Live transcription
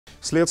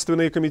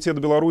Следственный комитет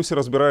Беларуси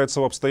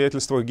разбирается в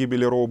обстоятельствах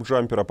гибели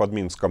роупджампера под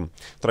Минском.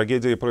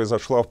 Трагедия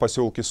произошла в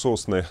посёлке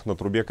Сосны. На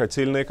трубе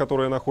котельной,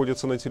 которая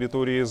находится на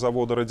территории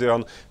завода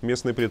Радиан,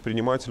 местный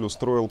предприниматель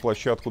устроил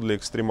площадку для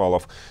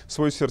экстремалов.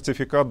 Свой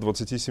сертификат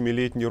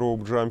 27-летний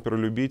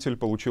роупджампер-любитель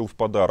получил в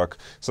подарок.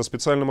 Со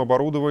специальным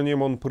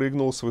оборудованием он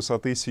прыгнул с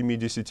высоты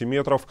 70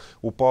 метров,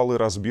 упал и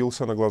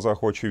разбился на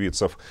глазах у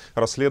очевидцев.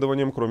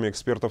 Расследованием, кроме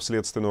экспертов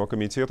Следственного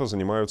комитета,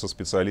 занимаются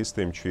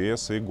специалисты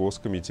МЧС и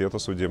Госкомитета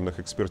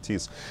судебных экспертиз.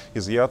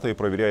 Изъято и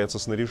проверяется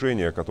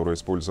снаряжение, которое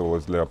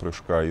использовалось для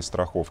прыжка и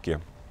страховки.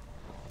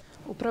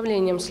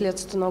 Управлением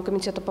Следственного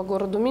комитета по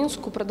городу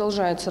Минску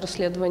продолжается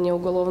расследование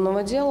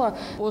уголовного дела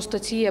по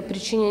статье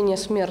 «Причинение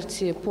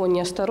смерти по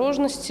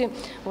неосторожности»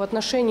 в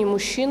отношении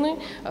мужчины,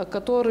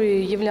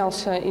 который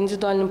являлся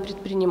индивидуальным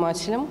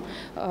предпринимателем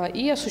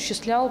и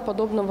осуществлял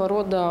подобного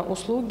рода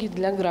услуги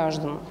для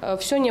граждан.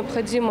 Все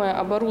необходимое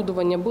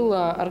оборудование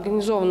было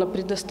организовано,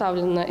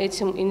 предоставлено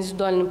этим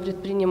индивидуальным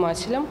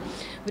предпринимателем.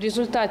 В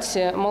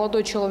результате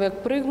молодой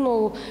человек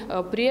прыгнул,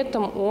 при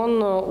этом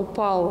он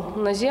упал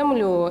на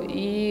землю,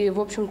 и,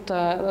 в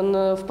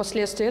общем-то,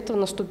 впоследствии этого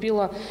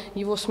наступила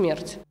его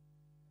смерть.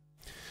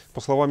 По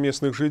словам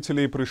местных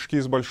жителей, прыжки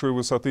с большой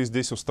высоты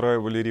здесь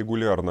устраивали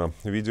регулярно.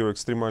 Видео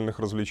экстремальных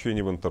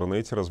развлечений в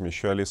интернете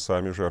размещали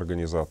сами же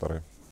организаторы.